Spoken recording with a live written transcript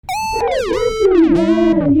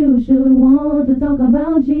Yeah, you should want to talk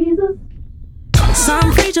about Jesus.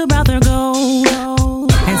 Some preach about their gold,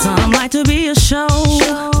 and some like to be a show.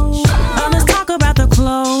 Others talk about their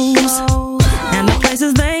clothes and the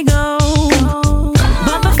places they go.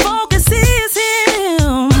 But the focus is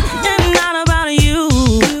Him and not about you.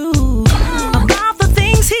 About the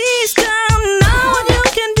things He's done, not what you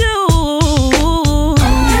can do.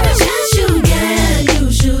 Every chance you get,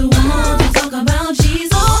 you should want to talk about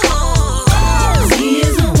Jesus. He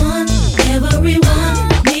is the one everyone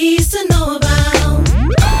needs to know about.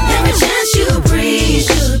 Every chance you preach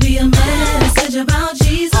should be a message about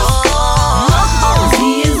Jesus.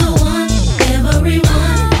 He is the one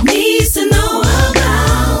everyone needs to know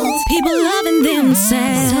about. People loving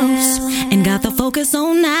themselves and got the focus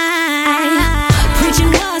on I.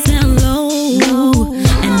 Preaching wasn't low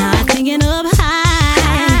and not thinking up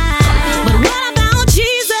high. But what about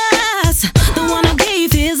Jesus, the one who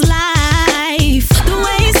gave His life? The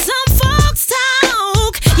way some folks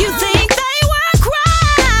talk, you think they were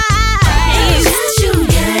Christ.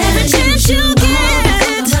 Every chance you get,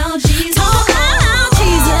 talk about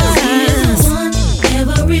Jesus. He is the one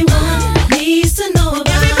everyone needs to know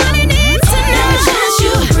about. Everybody needs to know. Every chance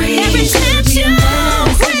you preach, Every chance you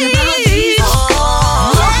preach.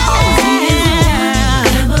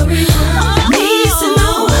 everyone needs to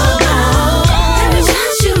know about. Every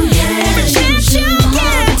chance you get, Every chance you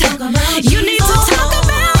get, talk about you need to talk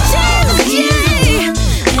about Jesus. Yeah.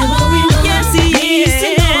 everyone Yes, He needs is. to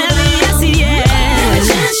know about. Yes, He Every is.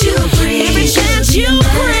 chance you preach, Every chance you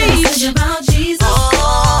preach. about Jesus.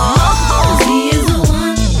 He is the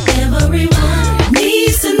one everyone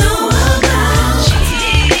needs to know about.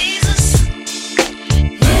 Jesus.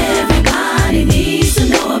 Everybody needs to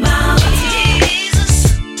know about. Jesus.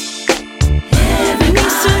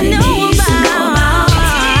 Everybody needs to know about.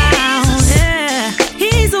 Yeah.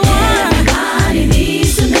 He's the one Everybody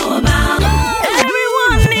needs to know about.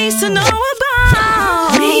 everyone needs to know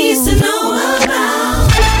about. Needs to know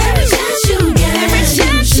about. Every chance you get, Every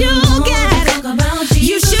chance you get, talk about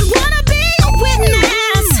you Jesus. should wanna be a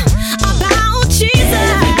witness about Jesus.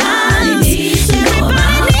 Everybody needs to know about.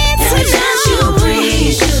 Everybody needs to Every chance you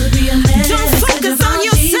preach know. should be a message Don't focus about on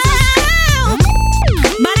Jesus. yourself,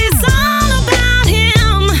 but it's all about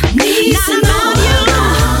Him, Needs not to know about you.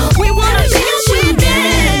 about. We wanna Every be chance you get,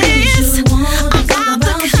 you witness should want to talk about the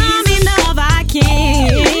about Jesus. coming of our King.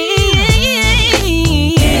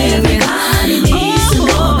 Everybody needs to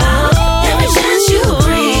know about. Every chance you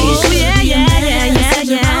preach should Yeah, be a yeah, yeah, message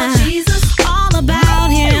yeah, about yeah. Jesus. All about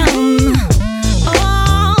Him.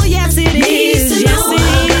 Oh, yes it Needs is. to Yes know it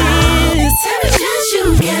about. is. Every chance you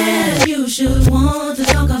get, you should want to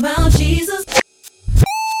talk about Jesus.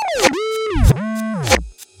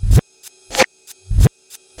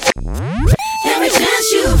 Every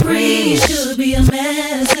chance you preach should be a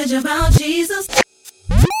message